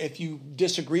country where if you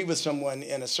disagree with someone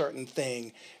in a certain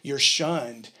thing, you're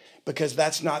shunned. Because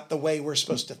that's not the way we're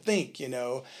supposed to think,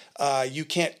 You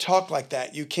can't talk like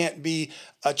that. You can't be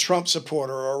a Trump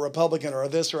supporter or a Republican or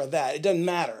this or that. It doesn't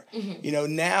matter.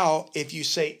 Mm-hmm. Now, if you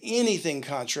say anything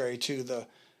contrary to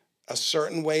a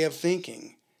certain way of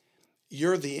thinking,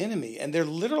 you're the enemy. And they're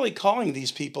literally calling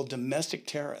these people domestic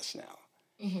terrorists now.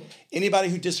 Mm-hmm. Anybody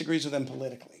who disagrees with them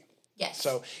politically. Yes.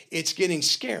 So it's getting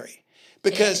scary.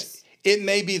 Because it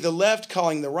may be the left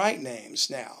calling the right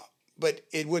names now. But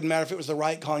it wouldn't matter if it was the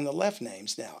right calling the left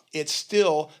names now. It's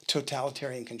still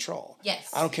totalitarian control. Yes.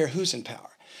 I don't care who's in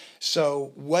power.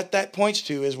 So what that points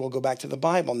to is, we'll go back to the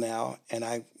Bible now, and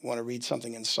I want to read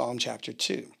something in Psalm chapter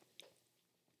 2,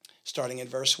 starting in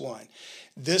verse 1.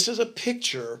 This is a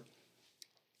picture.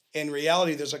 In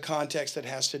reality, there's a context that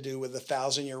has to do with the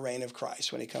 1,000-year reign of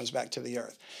Christ when he comes back to the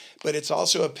earth. But it's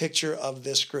also a picture of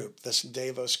this group, this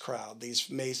Davos crowd, these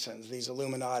Masons, these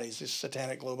Illuminatis, this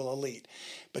satanic global elite.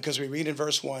 Because we read in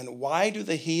verse 1, why do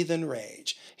the heathen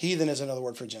rage? Heathen is another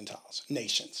word for Gentiles,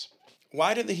 nations.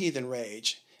 Why do the heathen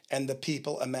rage and the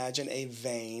people imagine a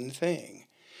vain thing?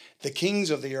 The kings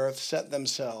of the earth set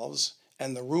themselves,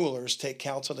 and the rulers take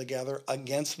counsel together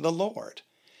against the Lord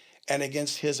and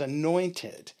against his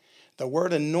anointed. The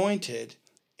word anointed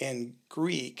in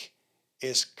Greek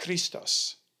is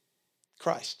Christos,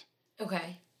 Christ.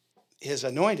 Okay. His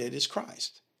anointed is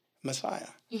Christ, Messiah.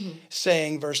 Mm-hmm.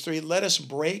 Saying, verse 3, let us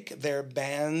break their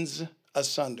bands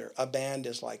asunder. A band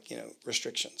is like,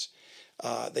 restrictions.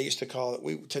 They used to call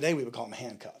it, today we would call them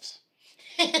handcuffs,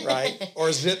 right?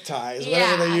 Or zip ties,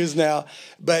 whatever they use now.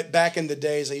 But back in the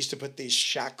days, they used to put these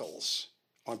shackles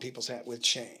on people's hands with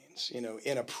chains,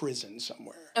 in a prison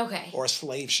somewhere. Okay. Or a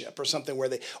slave ship or something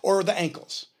or the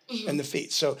ankles. and the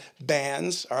feet. So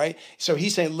bands, all right? So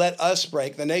he's saying, let us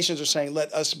break. The nations are saying,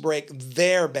 let us break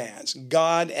their bands,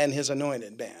 God and his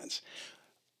anointed bands.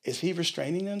 Is he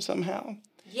restraining them somehow?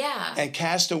 Yeah. And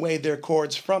cast away their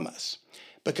cords from us.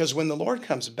 Because when the Lord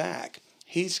comes back,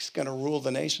 he's going to rule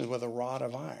the nations with a rod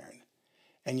of iron.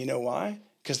 And you know why?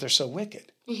 Because they're so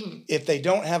wicked. If they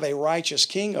don't have a righteous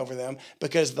king over them,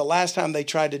 because the last time they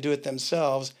tried to do it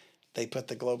themselves, they put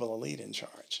the global elite in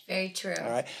charge. Very true. All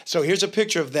right. So here's a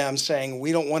picture of them saying,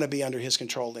 we don't want to be under his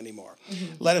control anymore.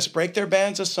 Let us break their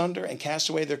bands asunder and cast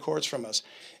away their cords from us.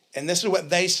 And this is what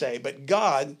they say. But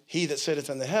God, he that sitteth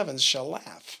in the heavens, shall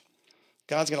laugh.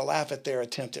 God's going to laugh at their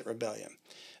attempt at rebellion.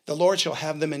 The Lord shall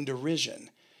have them in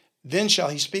derision. Then shall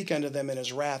he speak unto them in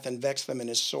his wrath and vex them in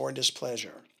his sore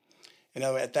displeasure. You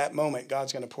know, at that moment,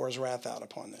 God's going to pour his wrath out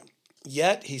upon them.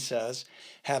 Yet, he says,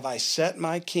 have I set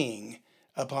my king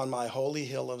upon my holy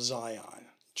hill of Zion,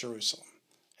 Jerusalem.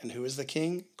 And who is the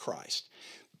king? Christ.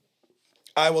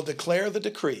 I will declare the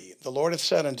decree. The Lord hath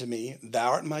said unto me, thou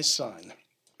art my son.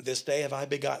 This day have I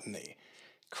begotten thee.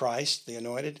 Christ, the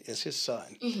anointed, is his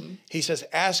son. He says,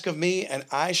 ask of me, and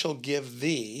I shall give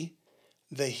thee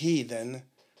the heathen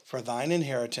for thine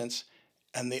inheritance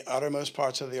and the uttermost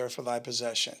parts of the earth for thy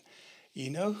possession. You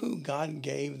know who God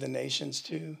gave the nations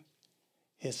to?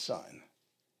 His son.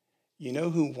 You know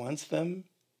who wants them?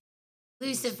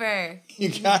 Lucifer. You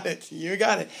got it. You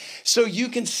got it. So you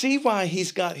can see why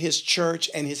he's got his church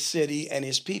and his city and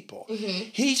his people.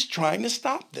 He's trying to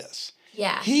stop this.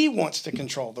 Yeah. He wants to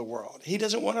control the world. He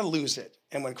doesn't want to lose it.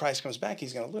 And when Christ comes back,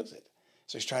 he's going to lose it.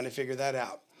 So he's trying to figure that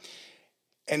out.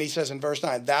 And he says in verse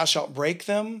 9, thou shalt break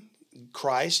them.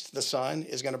 Christ, the Son,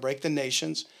 is going to break the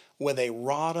nations with a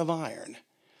rod of iron.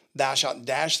 Thou shalt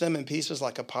dash them in pieces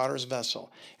like a potter's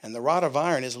vessel. And the rod of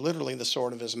iron is literally the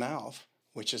sword of his mouth,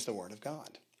 which is the word of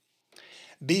God.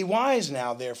 Be wise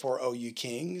now, therefore, O you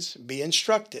kings, be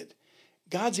instructed.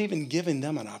 God's even given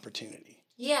them an opportunity.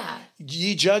 Yeah.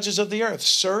 Ye judges of the earth,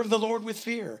 serve the Lord with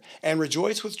fear, and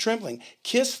rejoice with trembling.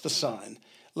 Kiss the Son,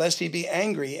 lest he be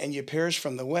angry and ye perish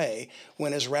from the way,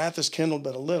 when his wrath is kindled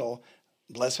but a little.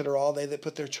 Blessed are all they that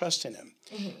put their trust in him.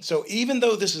 So even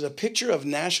though this is a picture of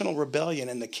national rebellion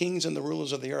and the kings and the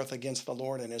rulers of the earth against the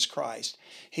Lord and his Christ,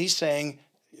 he's saying,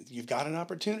 you've got an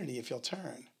opportunity if you'll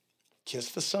turn.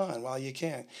 Kiss the Son while you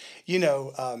can. You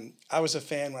know, I was a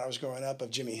fan when I was growing up of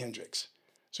Jimi Hendrix.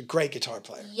 He's a great guitar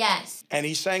player. Yes. And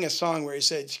he sang a song where he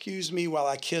said, excuse me while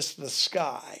I kiss the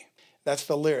sky. That's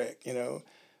the lyric, you know.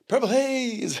 Purple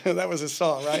Haze, that was his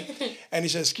song, right? And he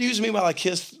said, excuse me while I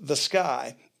kiss the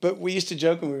sky. But we used to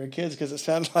joke when we were kids because it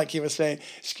sounded like he was saying,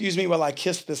 excuse me while I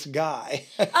kiss this guy.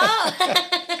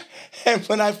 Oh. And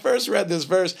when I first read this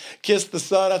verse, kiss the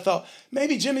Son, I thought,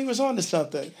 maybe Jimmy was on to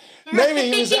something.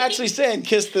 Maybe he was actually saying,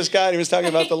 kiss this guy, and he was talking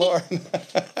about the Lord.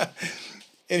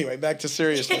 Anyway, back to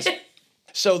seriousness.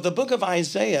 So the book of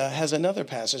Isaiah has another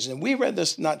passage, and we read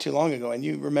this not too long ago, and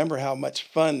you remember how much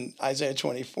fun Isaiah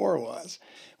 24 was.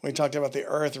 We talked about the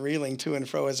earth reeling to and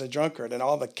fro as a drunkard and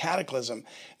all the cataclysm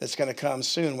that's going to come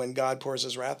soon when God pours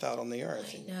his wrath out on the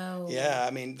earth. I know. Yeah, I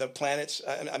mean, the planets,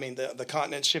 the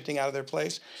continents shifting out of their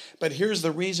place. But here's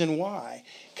the reason why.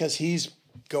 Because he's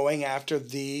going after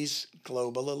these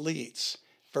global elites.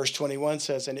 Verse 21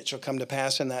 says, and it shall come to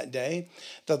pass in that day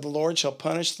that the Lord shall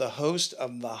punish the host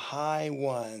of the high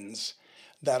ones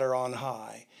that are on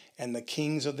high and the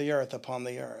kings of the earth upon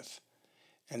the earth.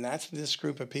 And that's this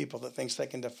group of people that thinks they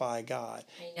can defy God.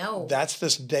 I know. That's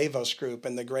this Davos group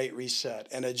and the Great Reset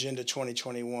and Agenda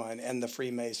 2021 and the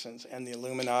Freemasons and the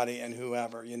Illuminati and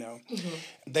whoever, you know.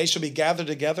 They shall be gathered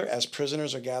together as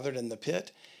prisoners are gathered in the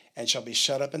pit and shall be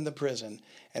shut up in the prison.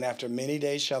 And after many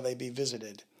days shall they be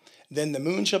visited. Then the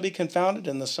moon shall be confounded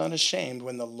and the sun ashamed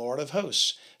when the Lord of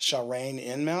hosts shall reign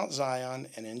in Mount Zion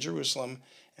and in Jerusalem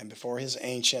and before his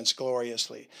ancients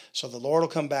gloriously. So the Lord will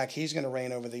come back. He's going to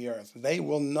reign over the earth. They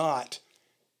will not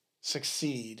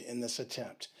succeed in this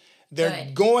attempt.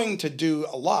 They're going to do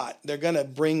a lot. They're going to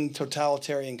bring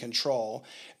totalitarian control.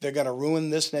 They're going to ruin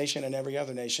this nation and every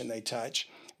other nation they touch.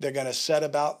 They're going to set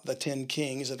about the 10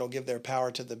 kings that will give their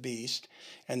power to the beast.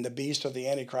 And the beast or the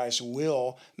Antichrist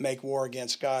will make war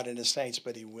against God and his saints,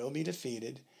 but he will be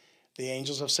defeated. The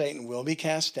angels of Satan will be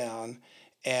cast down.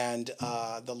 And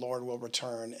the Lord will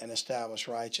return and establish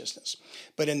righteousness.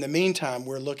 But in the meantime,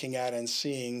 we're looking at and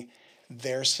seeing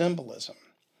their symbolism.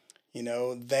 You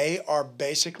know, they are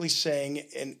basically saying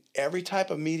in every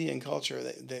type of media and culture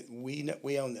that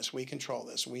we own this, we control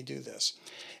this, we do this.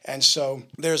 And so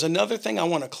there's another thing I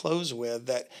want to close with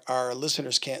that our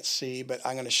listeners can't see, but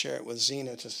I'm going to share it with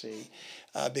Zena to see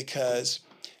because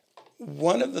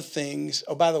one of the things,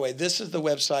 oh, by the way, this is the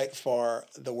website for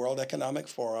the World Economic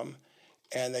Forum.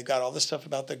 And they've got all this stuff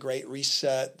about the Great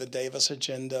Reset, the Davos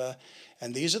Agenda.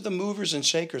 And these are the movers and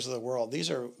shakers of the world. These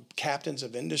are captains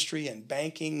of industry and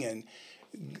banking and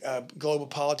global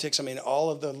politics. I mean, all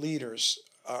of the leaders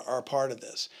are part of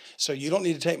this. So you don't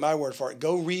need to take my word for it.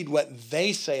 Go read what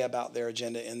they say about their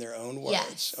agenda in their own words,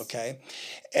 Yes. okay?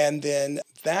 And then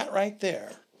that right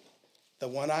there, the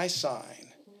one eye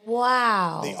sign,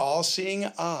 Wow. the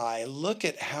all-seeing eye, look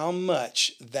at how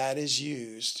much that is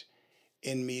used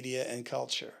in media and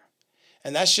culture.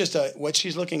 And that's just what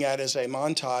she's looking at is a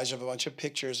montage of a bunch of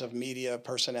pictures of media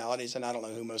personalities, and I don't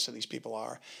know who most of these people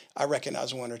are. I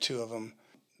recognize one or two of them,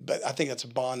 but I think that's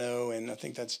Bono, and I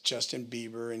think that's Justin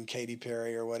Bieber and Katy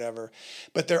Perry or whatever.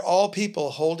 But they're all people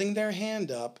holding their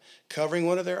hand up, covering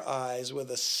one of their eyes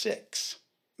with a 6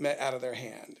 out of their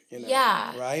hand,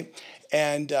 Yeah. right?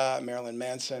 And Marilyn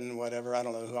Manson, whatever, I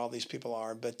don't know who all these people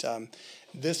are, but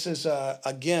this is,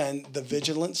 again,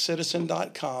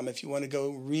 thevigilanttcitizen.com. If you want to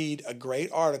go read a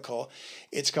great article,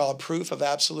 it's called Proof of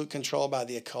Absolute Control by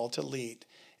the Occult Elite,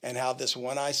 and how this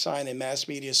one eye sign in mass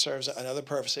media serves another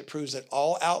purpose. It proves that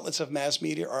all outlets of mass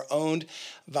media are owned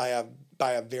by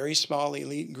a very small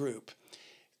elite group.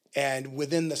 And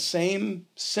within the same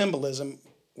symbolism,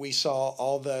 we saw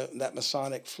all that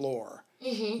Masonic floor,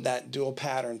 that dual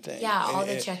pattern thing. Yeah, all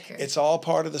And the checkers. It's all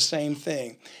part of the same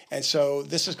thing. And so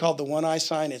this is called the one eye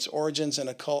sign, its origins and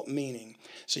occult meaning.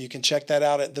 So you can check that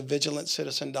out at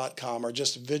thevigilanttcitizen.com or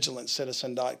just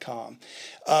vigilanttcitizen.com.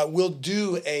 We'll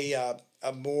do a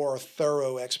more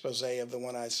thorough expose of the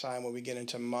one eye sign when we get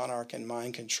into monarch and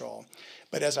mind control.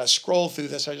 But as I scroll through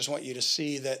this, I just want you to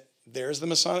see that there's the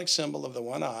Masonic symbol of the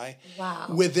one eye. Wow.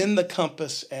 Within the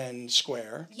compass and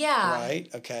square. Yeah. Right?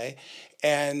 Okay.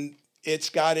 And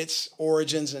it's got its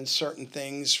origins in certain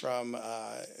things from,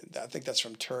 I think that's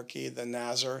from Turkey, the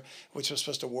Nazar, which was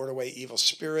supposed to ward away evil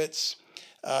spirits.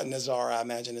 Nazar, I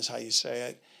imagine is how you say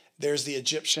it. There's the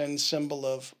Egyptian symbol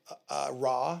of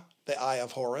Ra, the eye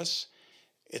of Horus.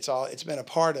 It's been a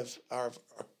part of our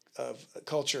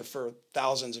culture for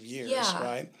thousands of years, Yeah.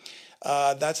 right?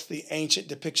 That's the ancient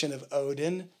depiction of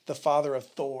Odin, the father of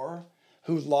Thor,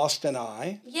 who lost an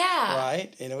eye. Yeah.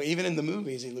 Right? Even in the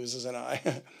movies, he loses an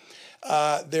eye.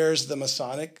 There's the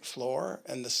Masonic floor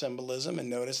and the symbolism, and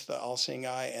notice the all-seeing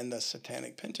eye and the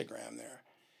satanic pentagram there,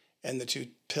 and the 2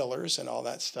 pillars and all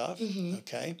that stuff.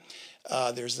 Okay.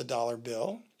 There's the dollar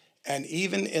bill. And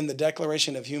even in the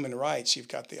Declaration of Human Rights, you've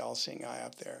got the all-seeing eye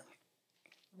up there.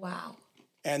 Wow.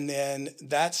 And then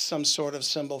that's some sort of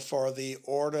symbol for the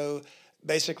Ordo.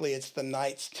 Basically, it's the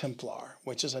Knights Templar,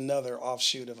 which is another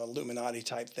offshoot of Illuminati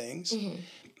type things.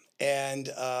 And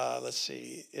let's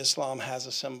see, Islam has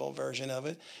a symbol version of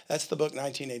it. That's the book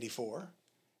 1984,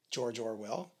 George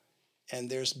Orwell. And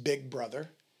there's Big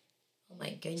Brother. Oh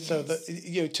my goodness. So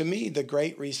to me, the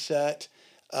Great Reset,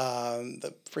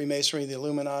 the Freemasonry, the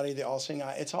Illuminati, the All-Seeing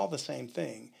Eye, it's all the same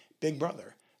thing. Big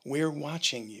Brother, we're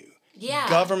watching you. Yeah.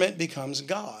 Government becomes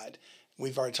God.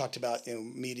 We've already talked about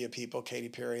media people, Katy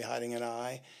Perry hiding an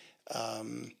eye.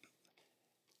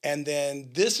 And then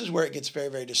this is where it gets very,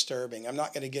 very disturbing. I'm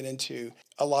not going to get into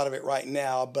a lot of it right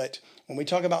now, but when we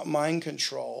talk about mind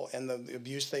control and the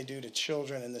abuse they do to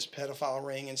children and this pedophile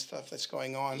ring and stuff that's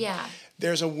going on, Yeah.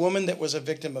 there's a woman that was a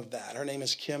victim of that. Her name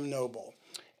is Kim Noble.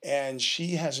 And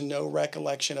she has no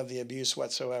recollection of the abuse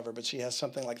whatsoever, but she has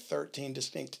something like 13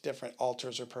 distinct different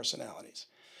alters or personalities.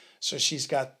 So she's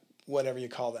got whatever you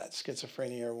call that,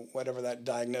 schizophrenia or whatever that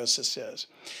diagnosis is.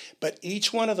 But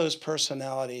each one of those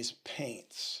personalities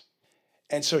paints.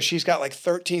 And so she's got like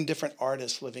 13 different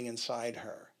artists living inside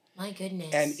her. My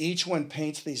goodness. And each one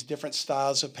paints these different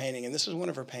styles of painting. And this is one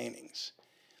of her paintings.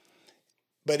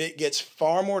 But it gets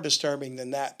far more disturbing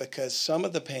than that, because some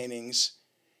of the paintings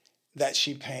that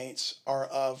she paints are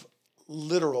of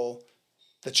literal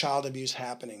the child abuse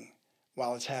happening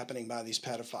while it's happening by these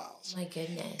pedophiles. My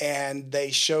goodness. And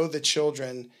they show the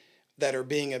children that are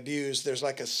being abused. There's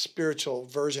like a spiritual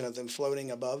version of them floating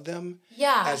above them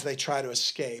Yeah. as they try to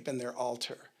escape in their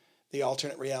altar, the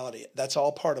alternate reality. That's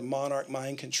all part of monarch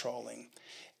mind controlling.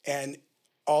 And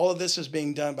all of this is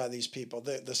being done by these people.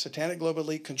 The Satanic Global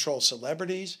Elite control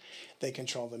celebrities. They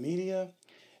control the media.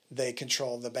 They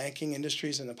control the banking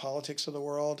industries and the politics of the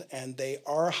world. And they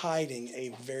are hiding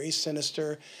a very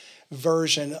sinister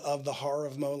version of the horror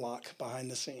of Moloch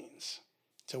behind the scenes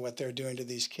to what they're doing to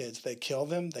these kids. They kill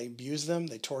them, they abuse them,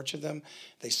 they torture them,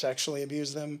 they sexually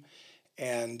abuse them,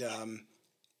 and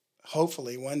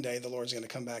hopefully one day the Lord's going to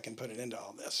come back and put an end to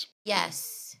all this.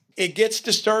 Yes. It gets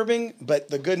disturbing, but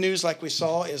the good news, like we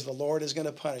saw, is the Lord is going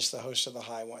to punish the host of the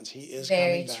high ones. He is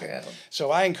Very coming back. true.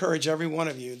 So I encourage every one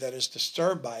of you that is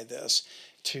disturbed by this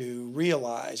to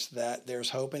realize that there's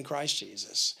hope in Christ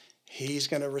Jesus. He's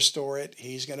going to restore it.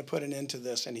 He's going to put an end to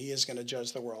this, and he is going to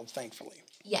judge the world, thankfully.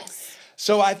 Yes.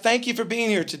 So I thank you for being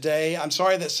here today. I'm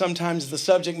sorry that sometimes the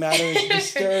subject matter is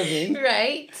disturbing.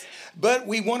 Right. But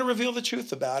we want to reveal the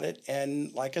truth about it.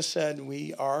 And like I said,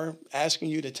 we are asking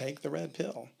you to take the red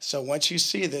pill. So once you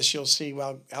see this, you'll see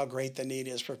how great the need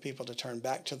is for people to turn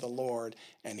back to the Lord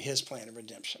and his plan of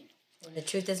redemption. And the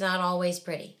truth is not always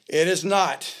pretty. It is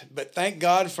not. But thank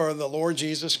God for the Lord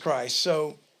Jesus Christ.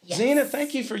 So, yes. Zena,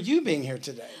 thank you for you being here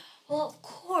today. Well, of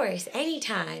course,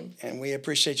 anytime. And we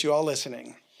appreciate you all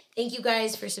listening. Thank you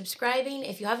guys for subscribing.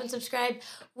 If you haven't subscribed,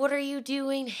 what are you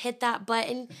doing? Hit that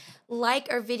button,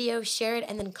 like our video, share it,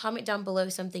 and then comment down below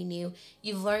something new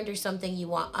you've learned or something you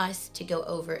want us to go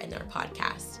over in our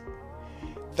podcast.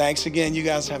 Thanks again. You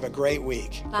guys have a great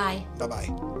week. Bye. Bye-bye.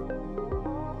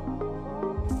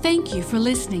 Thank you for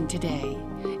listening today.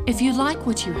 If you like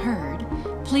what you heard,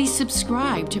 please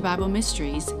subscribe to Bible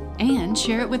Mysteries and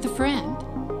share it with a friend.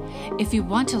 If you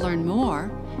want to learn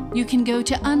more, you can go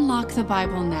to Unlock the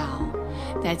Bible Now.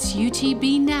 That's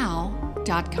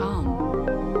utbnow.com.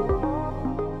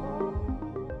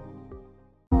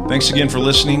 Thanks again for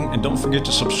listening, and don't forget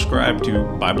to subscribe to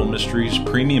Bible Mysteries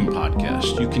Premium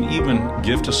Podcast. You can even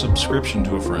gift a subscription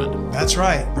to a friend. That's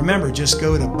right. Remember, just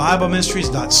go to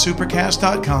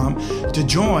BibleMysteries.supercast.com to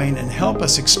join and help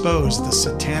us expose the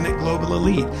satanic global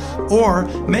elite, or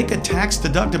make a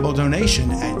tax-deductible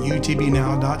donation at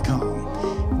utbnow.com.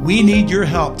 We need your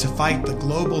help to fight the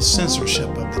global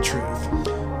censorship of the truth.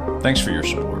 Thanks for your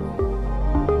support.